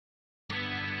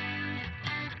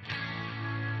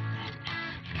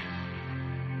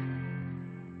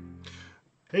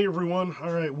Hey everyone!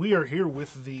 All right, we are here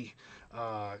with the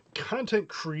Content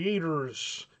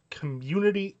Creators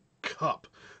Community Cup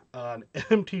on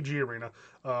MTG Arena.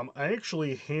 I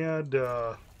actually had,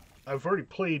 I've already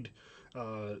played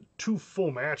two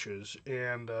full matches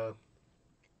and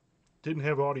didn't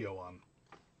have audio on.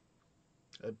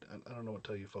 I don't know what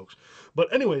to tell you folks.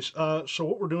 But anyways, so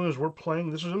what we're doing is we're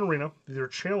playing, this is an arena, these are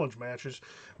challenge matches.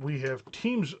 We have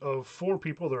teams of 4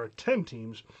 people, there are 10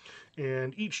 teams,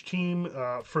 and each team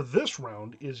for this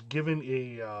round is given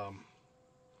a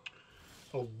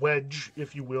wedge,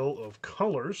 if you will, of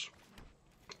colors,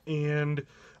 and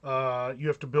you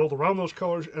have to build around those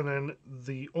colors. And then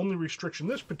the only restriction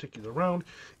this particular round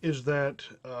is that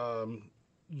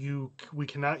we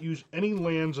cannot use any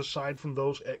lands aside from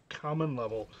those at common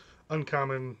level.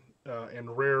 Uncommon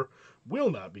and rare will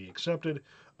not be accepted.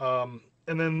 And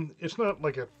then it's not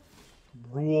like a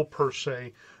rule per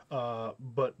se,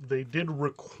 but they did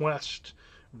request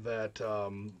that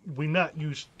we not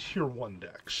use tier 1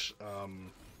 decks.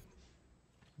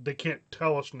 They can't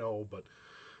tell us no, but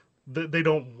they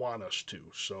don't want us to.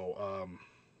 So,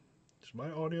 is my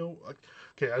audio?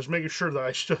 Okay, I was making sure that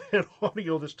I still had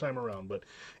audio this time around. But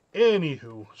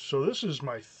anywho, so this is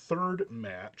my third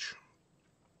match.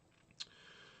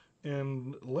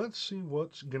 And let's see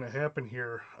what's going to happen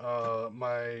here.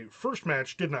 My first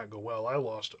match did not go well. I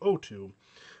lost 0-2.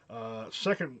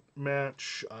 Second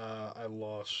match, I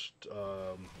lost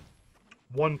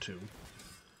 1-2.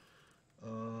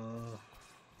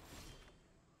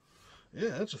 Yeah,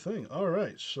 that's a thing. All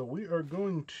right, so we are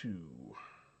going to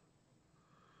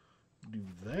do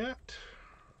that.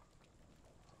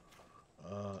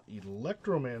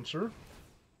 Electromancer.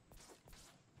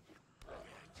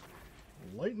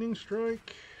 Lightning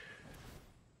Strike.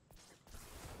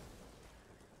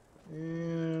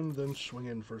 And then swing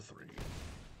in for 3.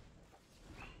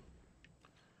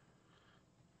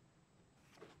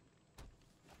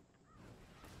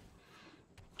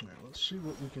 Alright, let's see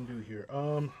what we can do here.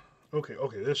 Okay,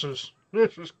 this is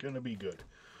gonna be good.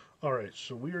 Alright,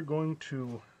 so we are going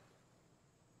to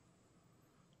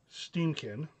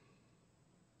Steamkin.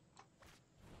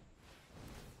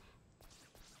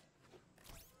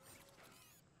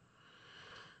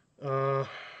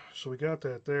 So we got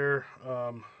that there.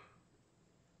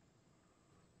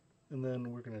 And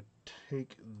then we're going to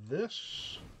take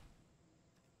this.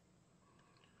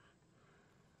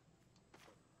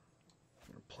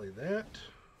 Play that.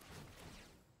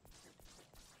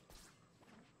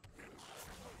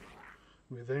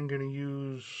 We're then going to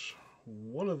use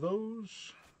one of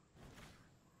those.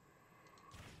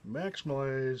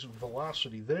 Maximize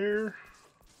velocity there.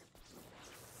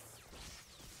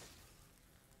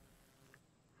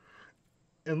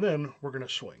 And then we're going to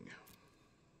swing.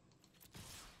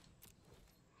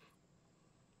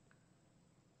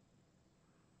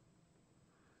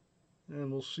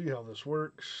 And we'll see how this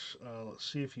works. Let's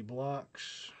see if he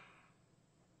blocks.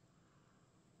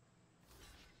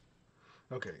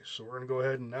 Okay, so we're going to go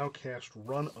ahead and now cast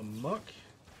Run Amok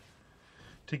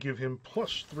to give him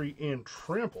 +3 and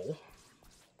trample.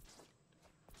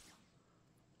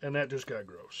 And that just got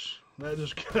gross. That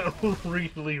just got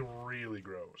really, really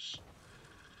gross.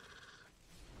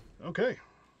 Okay.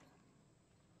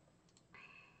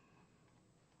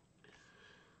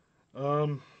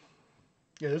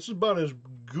 Yeah, this is about as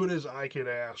good as I could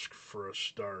ask for a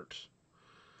start.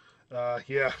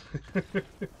 Yeah.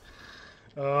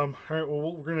 All right,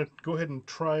 well, we're going to go ahead and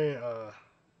try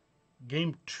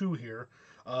game 2 here.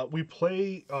 We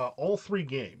play all 3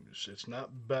 games. It's not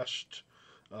best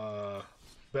of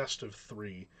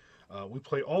 3. We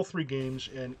play all 3 games,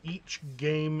 and each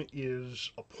game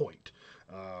is a point.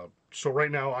 So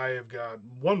right now I have got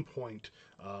 1 point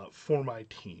for my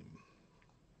team.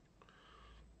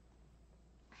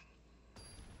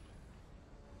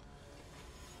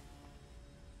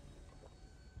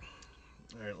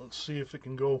 All right, let's see if it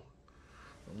can go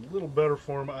a little better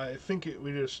for him. I think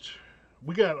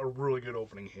we got a really good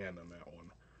opening hand on that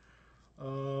one.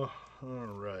 All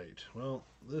right. Well,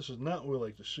 this is not what we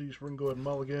like to see, so we're going to go ahead and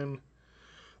mulligan.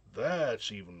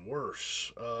 That's even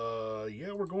worse.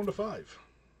 Yeah, we're going to 5.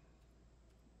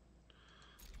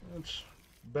 That's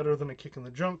better than a kick in the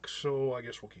junk, so I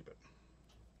guess we'll keep it.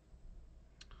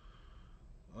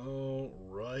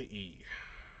 Alrighty.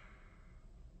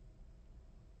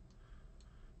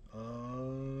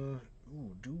 Ooh,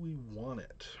 do we want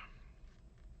it?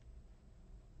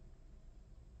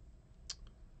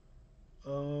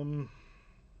 I'm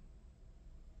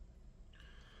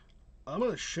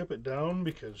going to ship it down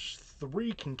because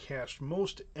 3 can cast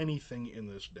most anything in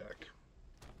this deck.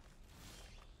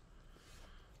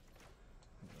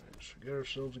 Alright, so we got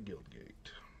ourselves a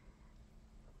Guildgate.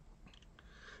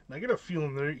 I get a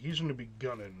feeling that he's going to be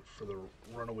gunning for the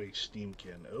runaway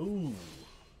Steamkin. Oh.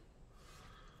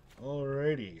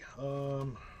 Alrighty.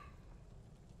 We'll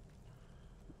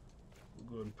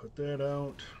go ahead and put that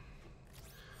out.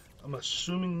 I'm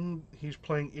assuming he's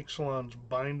playing Ixalan's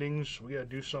Bindings. We gotta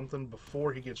do something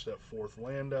before he gets that 4th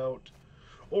land out.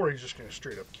 Or he's just gonna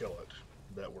straight up kill it.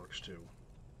 That works too.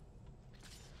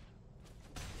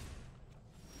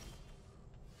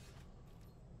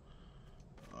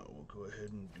 We'll go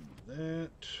ahead and do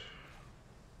that.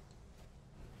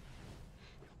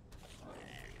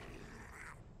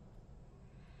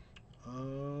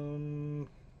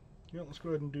 Yeah, let's go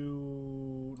ahead and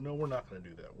do... No, we're not going to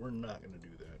do that. We're not going to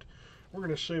do that. We're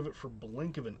going to save it for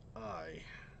blink of an eye,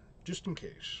 just in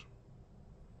case.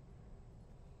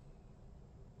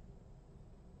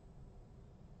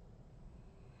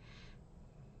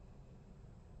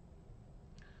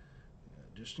 Yeah,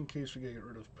 just in case we get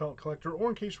rid of Pellet Collector, or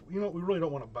in case, you know, we really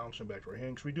don't want to bounce him back to our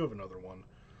hand, because we do have another one.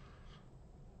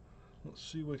 Let's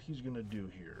see what he's going to do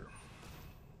here.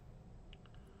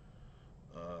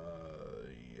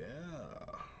 Yeah.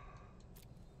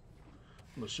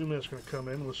 I'm assuming that's going to come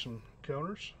in with some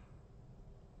counters.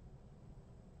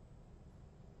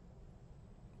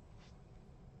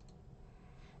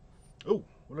 Oh,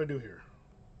 what did I do here?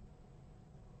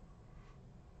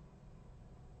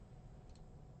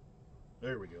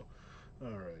 There we go.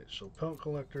 Alright, so Pellet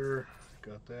Collector,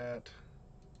 got that.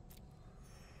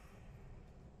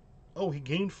 Oh, he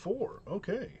gained 4.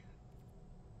 Okay.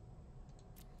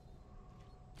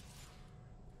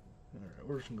 Alright,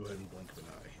 we're just going to go ahead and blink of an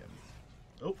eye him.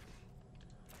 Oh.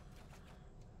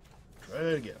 Try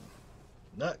it again.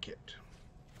 Not kicked.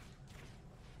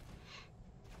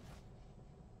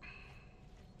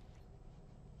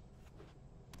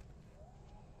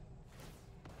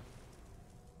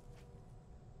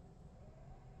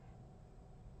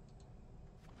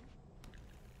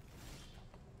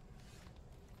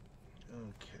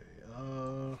 Okay,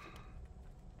 I'm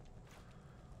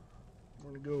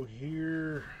going to go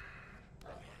here.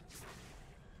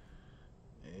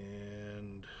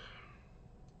 And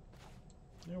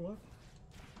you know what?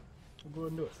 We'll go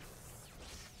ahead and do it.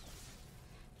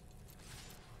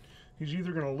 He's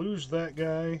either going to lose that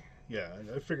guy. Yeah,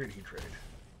 I figured he'd trade.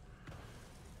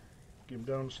 Get him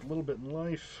down just a little bit in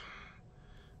life.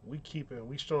 We keep it.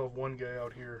 We still have one guy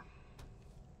out here.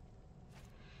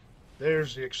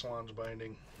 There's the Ixalan's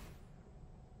Binding.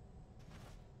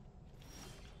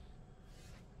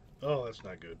 Oh, that's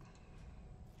not good.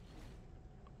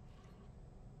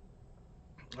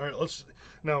 Alright, let's...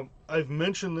 Now, I've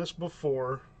mentioned this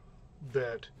before,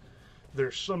 that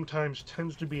there sometimes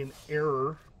tends to be an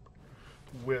error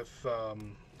with... I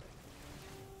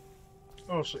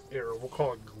don't say error, we'll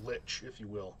call it glitch, if you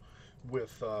will,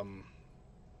 with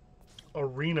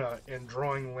Arena and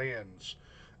drawing lands.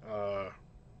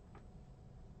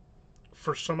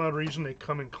 For some odd reason, they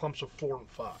come in clumps of 4 and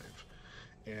 5.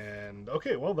 And,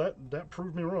 okay, well, that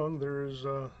proved me wrong. There is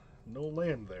no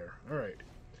land there. Alright.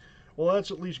 Well,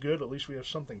 that's at least good. At least we have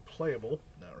something playable.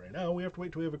 Not right now. We have to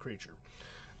wait till we have a creature.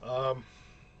 Trying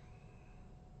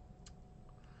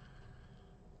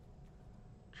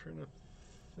to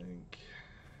think.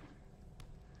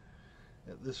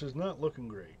 This is not looking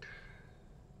great.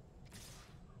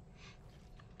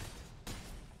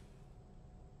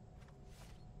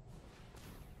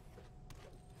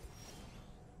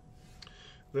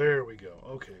 There we go.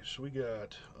 Okay, so we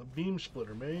got a Beam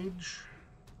Splitter Mage.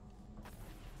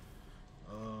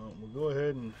 We'll go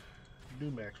ahead and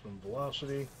do maximum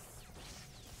velocity.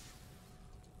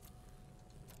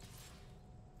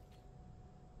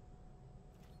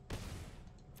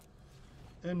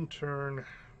 End turn.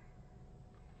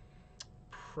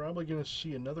 Probably going to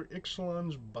see another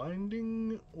Ixalan's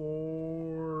Binding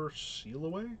or Seal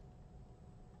Away.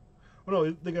 Oh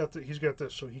no, they got he's got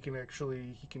this, so he can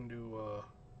do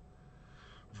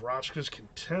Vraska's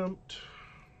Contempt.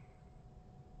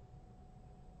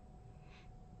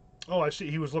 Oh, I see.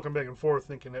 He was looking back and forth,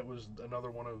 thinking that was another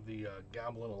one of the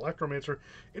Goblin Electromancer.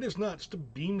 It is not. It's the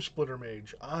Beam Splitter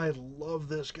Mage. I love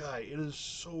this guy. It is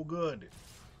so good.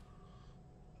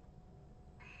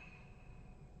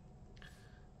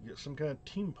 You get some kind of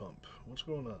team pump. What's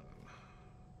going on?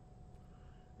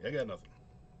 Yeah, I got nothing.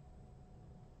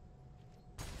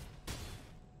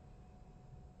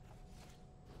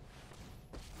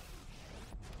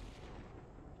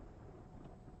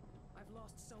 I've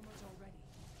lost so much already.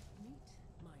 Meet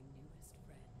my newest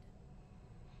friend.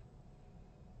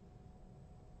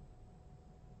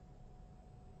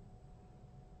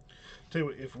 Tell you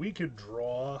what, if we could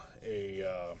draw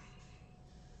a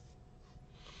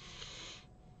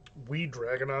we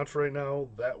Dragonauts right now,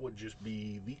 that would just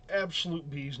be the absolute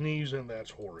bee's knees, and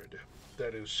that's horrid.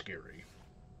 That is scary.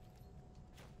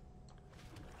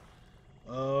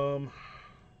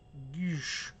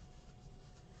 Yeesh.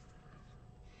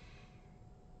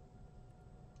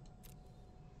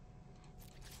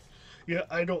 Yeah,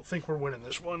 I don't think we're winning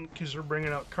this one because they're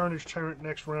bringing out Carnage Tyrant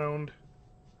next round.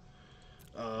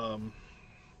 Um,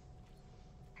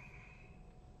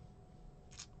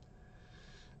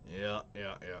 yeah.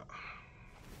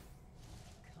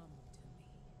 Come to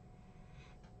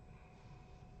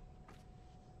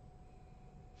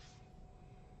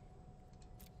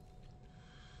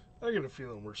me. I get a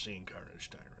feeling we're seeing Carnage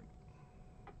Tyrant.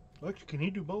 Actually, can he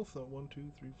do both? 1,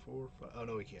 2, 3, 4, 5. Oh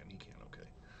no, he can. He can. Okay.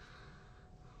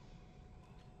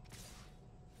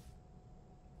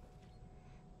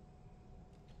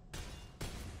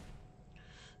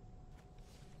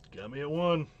 Got me at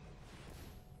 1.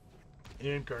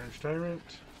 And Carnage Tyrant.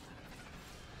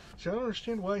 See, I don't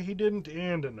understand why he didn't.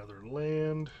 And another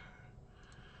land.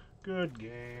 Good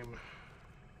game.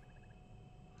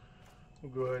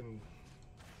 We'll go ahead and...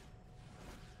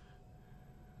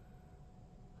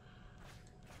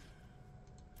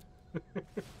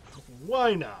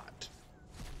 Why not?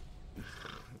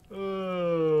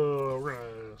 We're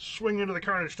gonna swing into the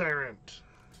Carnage Tyrant.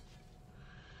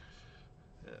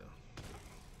 Yeah.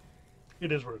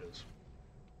 It is what it is.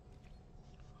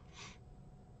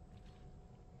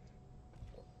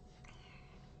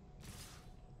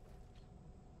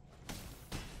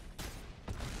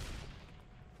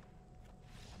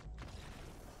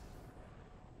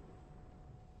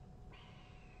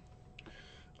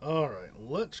 Alright,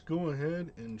 let's go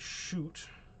ahead and shoot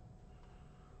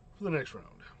for the next round.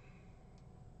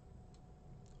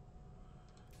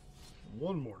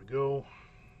 One more to go.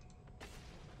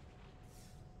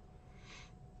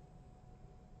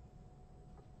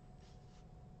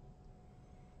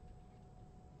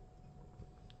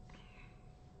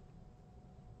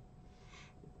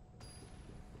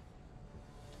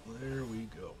 There we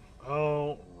go.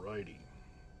 Alrighty.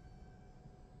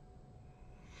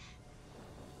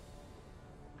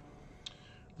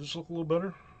 Does this look a little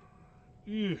better?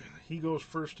 Ew, he goes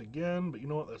first again, but you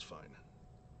know what? That's fine.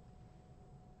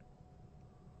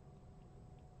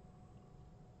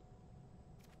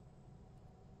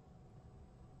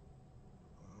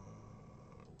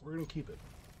 We're going to keep it.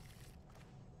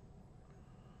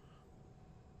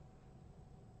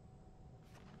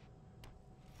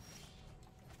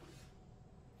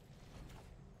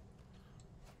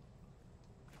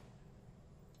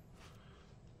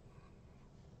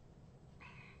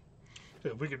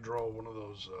 If we could draw one of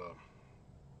those,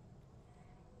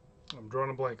 I'm drawing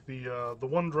a blank. The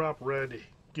one drop red,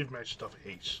 give my stuff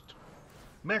haste,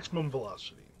 maximum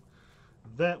velocity.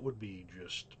 That would be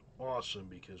just awesome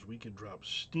because we could drop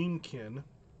Steamkin,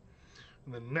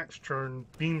 and then next turn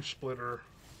Beam Splitter.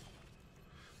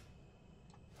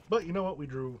 But you know what? We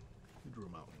drew a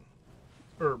mountain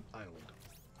or island.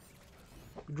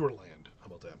 We drew a land. How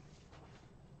about that?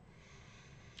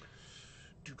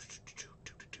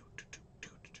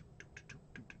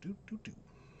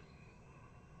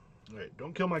 Alright,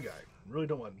 don't kill my guy. Really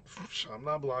don't want. I'm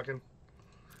not blocking.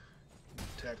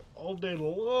 Attack all day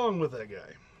long with that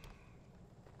guy.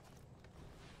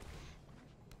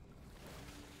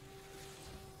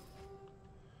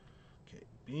 Okay,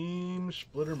 Beam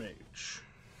Splitter Mage.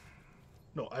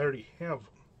 No, I already have them.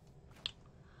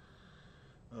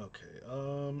 Okay,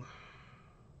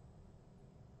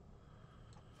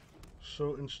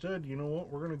 so instead, you know what?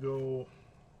 We're gonna go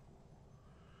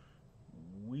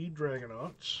We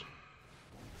Dragonauts.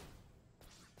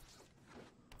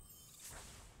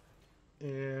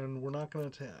 And we're not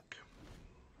going to attack.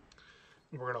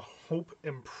 We're going to hope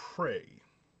and pray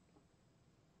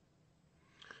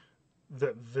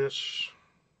that this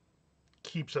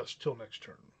keeps us till next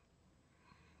turn.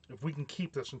 If we can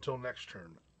keep this until next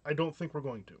turn, I don't think we're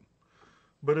going to.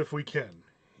 But if we can,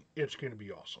 it's going to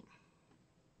be awesome.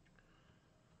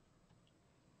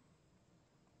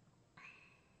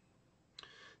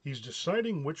 He's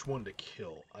deciding which one to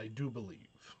kill, I do believe.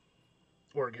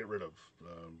 Or get rid of.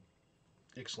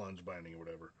 Ixalan's Binding or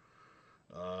whatever.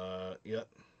 Yeah.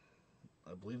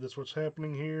 I believe that's what's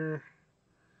happening here.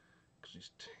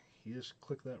 Because he just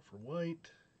clicked that for white.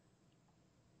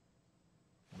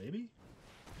 Maybe?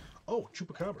 Oh,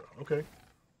 Chupacabra. Okay.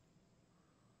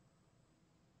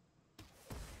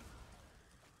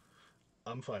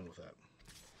 I'm fine with that.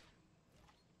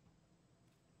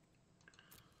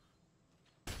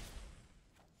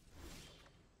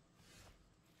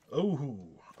 Oh,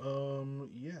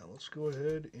 yeah, let's go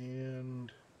ahead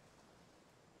and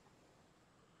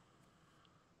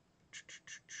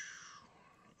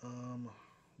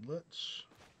Let's...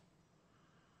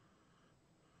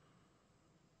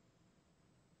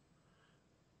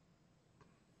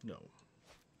 No.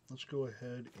 Let's go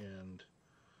ahead and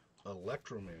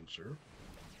Electromancer.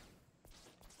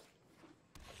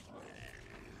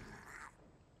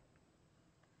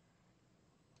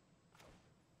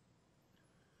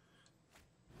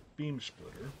 Beam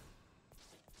Splitter.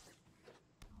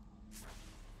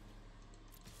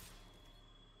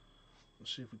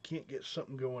 Let's see if we can't get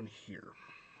something going here.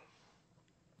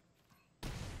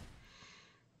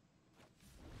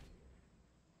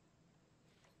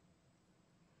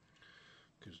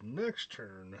 Because next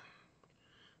turn,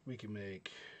 we can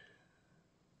make...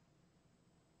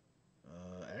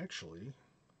 actually,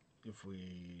 if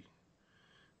we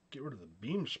get rid of the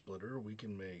Beam Splitter, we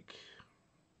can make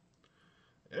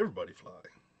everybody fly.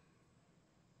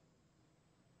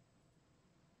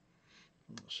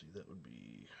 Let's see, that would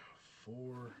be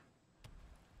 4,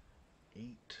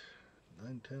 8,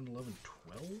 9, 10, 11,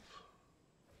 12.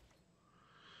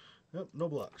 Yep, no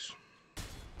blocks.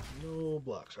 No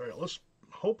blocks. Alright, let's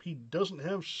hope he doesn't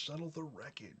have Settle the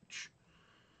Wreckage.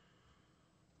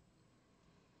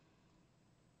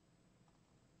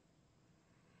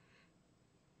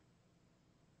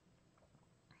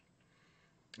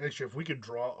 Actually, if we could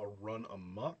draw a Run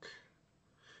Amok,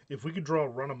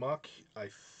 I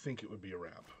think it would be a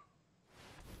wrap.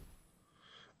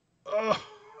 Oh,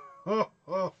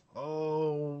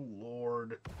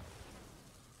 Lord.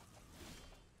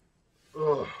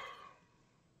 Ugh.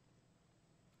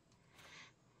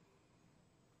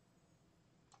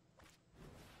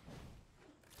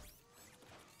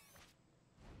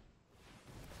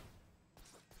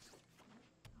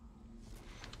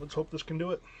 Let's hope this can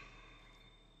do it.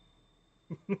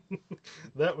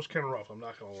 That was kind of rough, I'm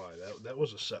not going to lie. That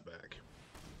was a setback.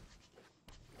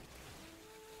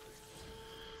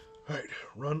 Alright,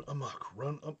 Run Amok.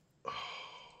 Run up. Oh,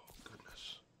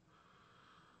 goodness.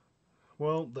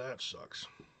 Well, that sucks.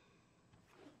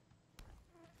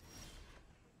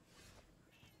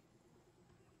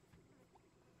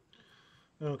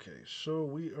 Okay, so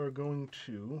we are going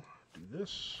to do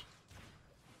this.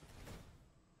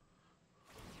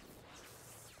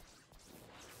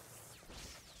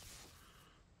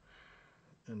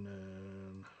 And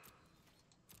then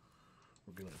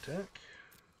we're going to attack.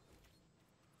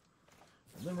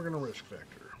 And then we're going to risk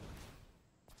factor.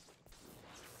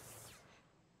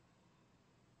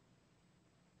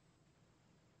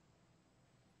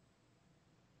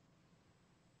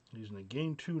 He's going to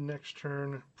gain 2 next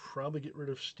turn. Probably get rid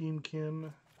of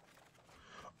Steamkin.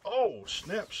 Oh,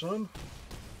 snap, son.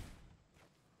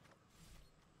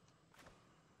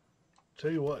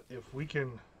 Tell you what, if we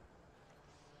can...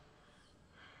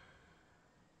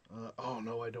 oh,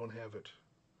 no, I don't have it.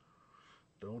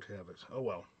 Don't have it. Oh,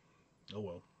 well. Oh,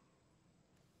 well.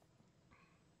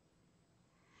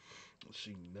 Let's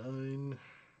see, 9.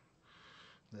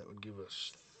 That would give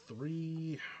us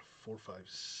 3, 4, 5,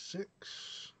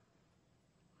 6.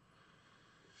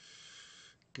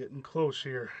 Getting close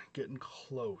here. Getting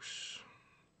close.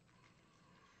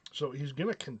 So he's going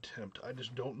to Contempt. I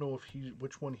just don't know if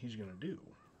which one he's going to do.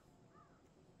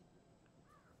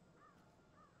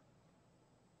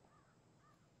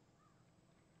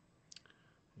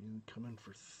 You come in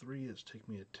for 3. It's take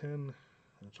me a 10.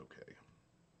 That's okay.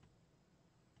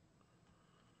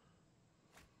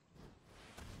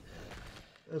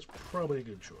 That's probably a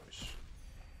good choice.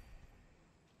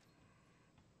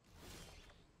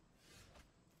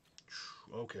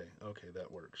 Okay, that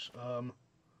works. Tell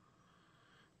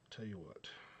you what.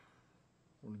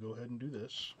 I'm going to go ahead and do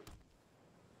this.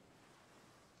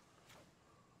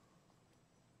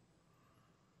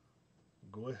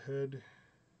 Go ahead.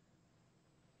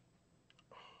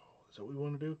 Oh, is that what we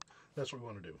want to do? That's what we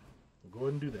want to do. We'll go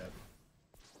ahead and do that.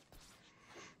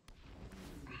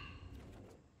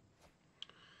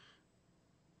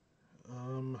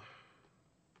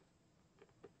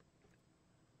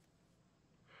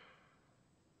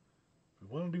 We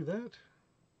want to do that.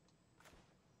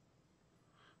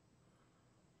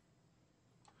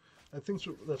 I think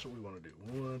so, that's what we want to do.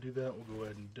 We want to do that. We'll go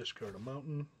ahead and discard a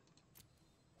mountain.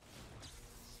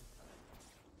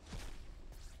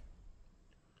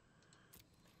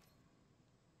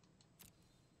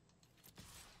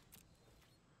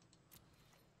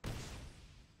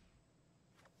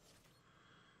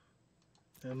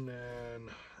 And then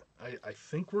I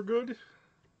think we're good.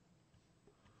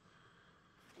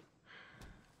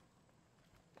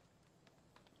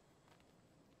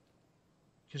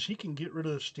 Because he can get rid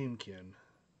of the Steamkin.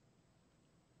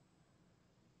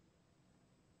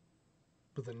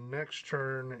 But the next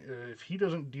turn, if he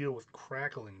doesn't deal with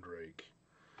Crackling Drake,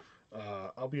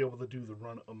 I'll be able to do the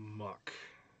run amok,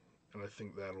 and I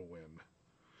think that'll win.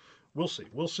 We'll see.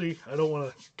 We'll see. I don't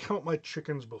want to count my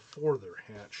chickens before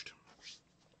they're hatched.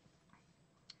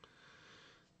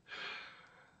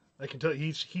 I can tell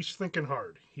he's thinking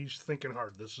hard. He's thinking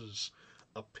hard. This is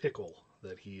a pickle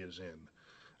that he is in.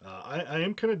 I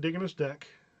am kind of digging his deck.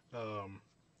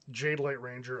 Jade Light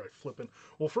Ranger. I flip in.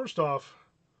 Well, first off,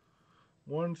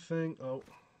 one thing. Oh,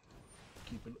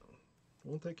 keep it.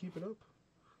 Won't that keep it up?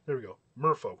 There we go.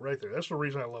 Merfolk right there. That's the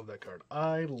reason I love that card.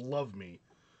 I love me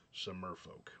some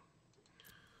Merfolk.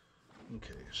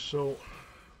 Okay, so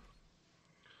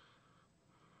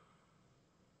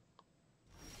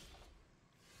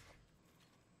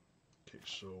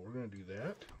we're gonna do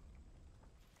that.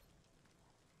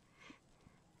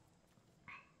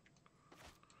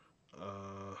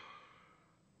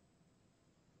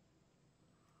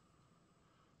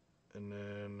 And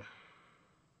then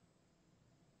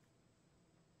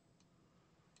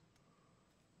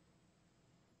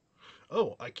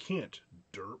oh, I can't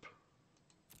derp.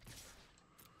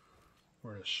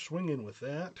 We're gonna swing in with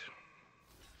that.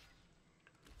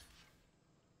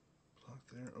 Block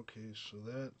there. Okay, so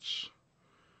that's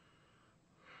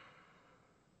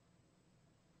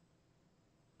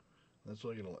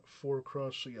only gonna let 4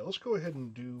 across. So yeah, let's go ahead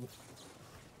and do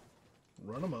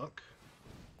run amok.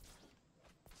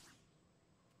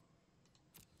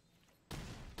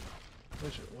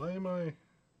 Why am I?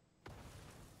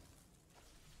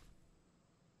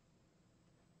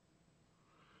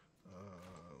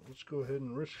 Let's go ahead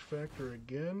and risk factor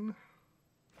again.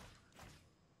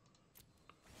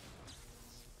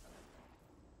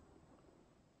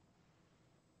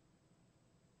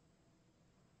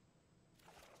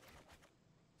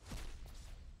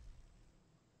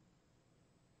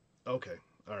 Okay,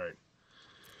 all right.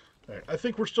 All right, I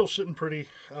think we're still sitting pretty.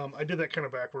 I did that kind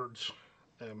of backwards.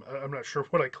 I'm not sure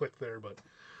what I clicked there, but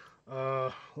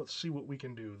let's see what we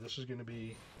can do. This is going to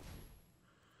be...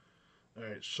 All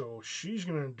right, so she's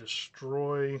going to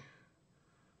destroy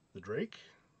the Drake,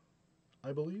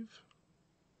 I believe.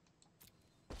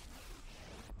 The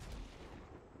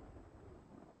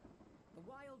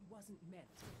wild wasn't meant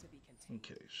to be contained.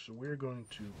 Okay, so we're going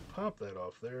to pop that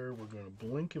off there. We're going to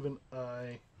blink of an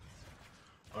eye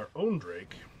our own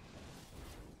Drake.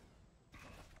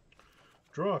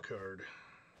 Draw a card.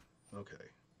 Okay.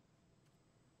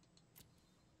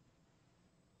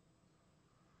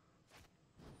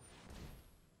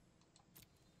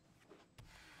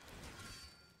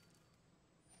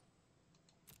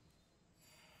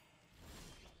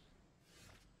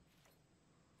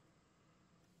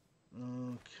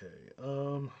 Okay,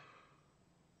 so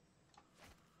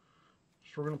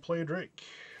we're going to play a Drake.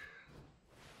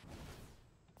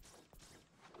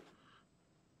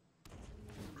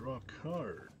 Draw a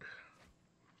card.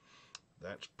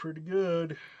 That's pretty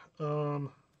good. 4,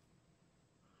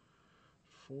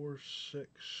 6.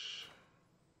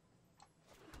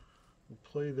 We'll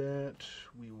play that.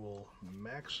 We will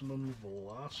maximum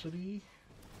velocity.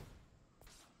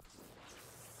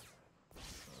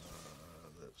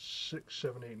 That's 6,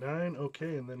 7, 8, 9.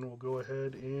 Okay, and then we'll go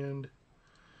ahead and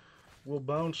we'll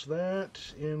bounce that,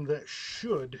 and that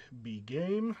should be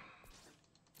game.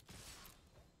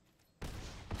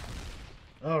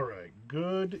 All right,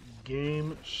 good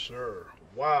game, sir.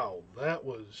 Wow, that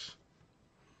was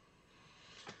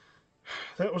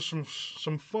some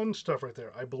fun stuff right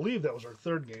there. I believe that was our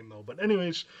third game though. But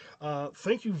anyways,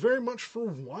 thank you very much for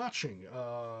watching.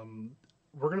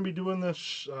 We're gonna be doing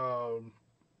this. I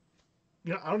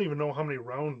don't even know how many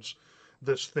rounds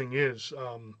this thing is.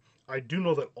 I do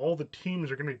know that all the teams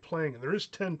are gonna be playing, and there is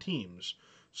 10 teams.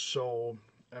 So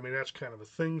I mean that's kind of a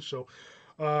thing. So.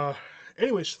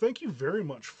 Anyways, thank you very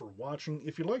much for watching.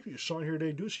 If you like what you saw here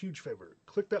today, do us a huge favor.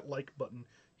 Click that like button,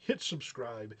 hit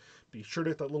subscribe, be sure to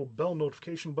hit that little bell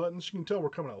notification button so you can tell we're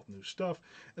coming out with new stuff,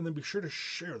 and then be sure to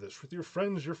share this with your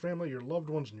friends, your family, your loved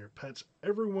ones, and your pets.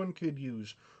 Everyone could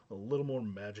use a little more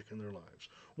magic in their lives.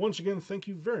 Once again, thank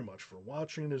you very much for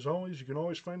watching, and as always, you can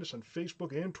always find us on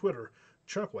Facebook and Twitter,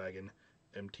 Chuckwagon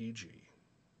MTG.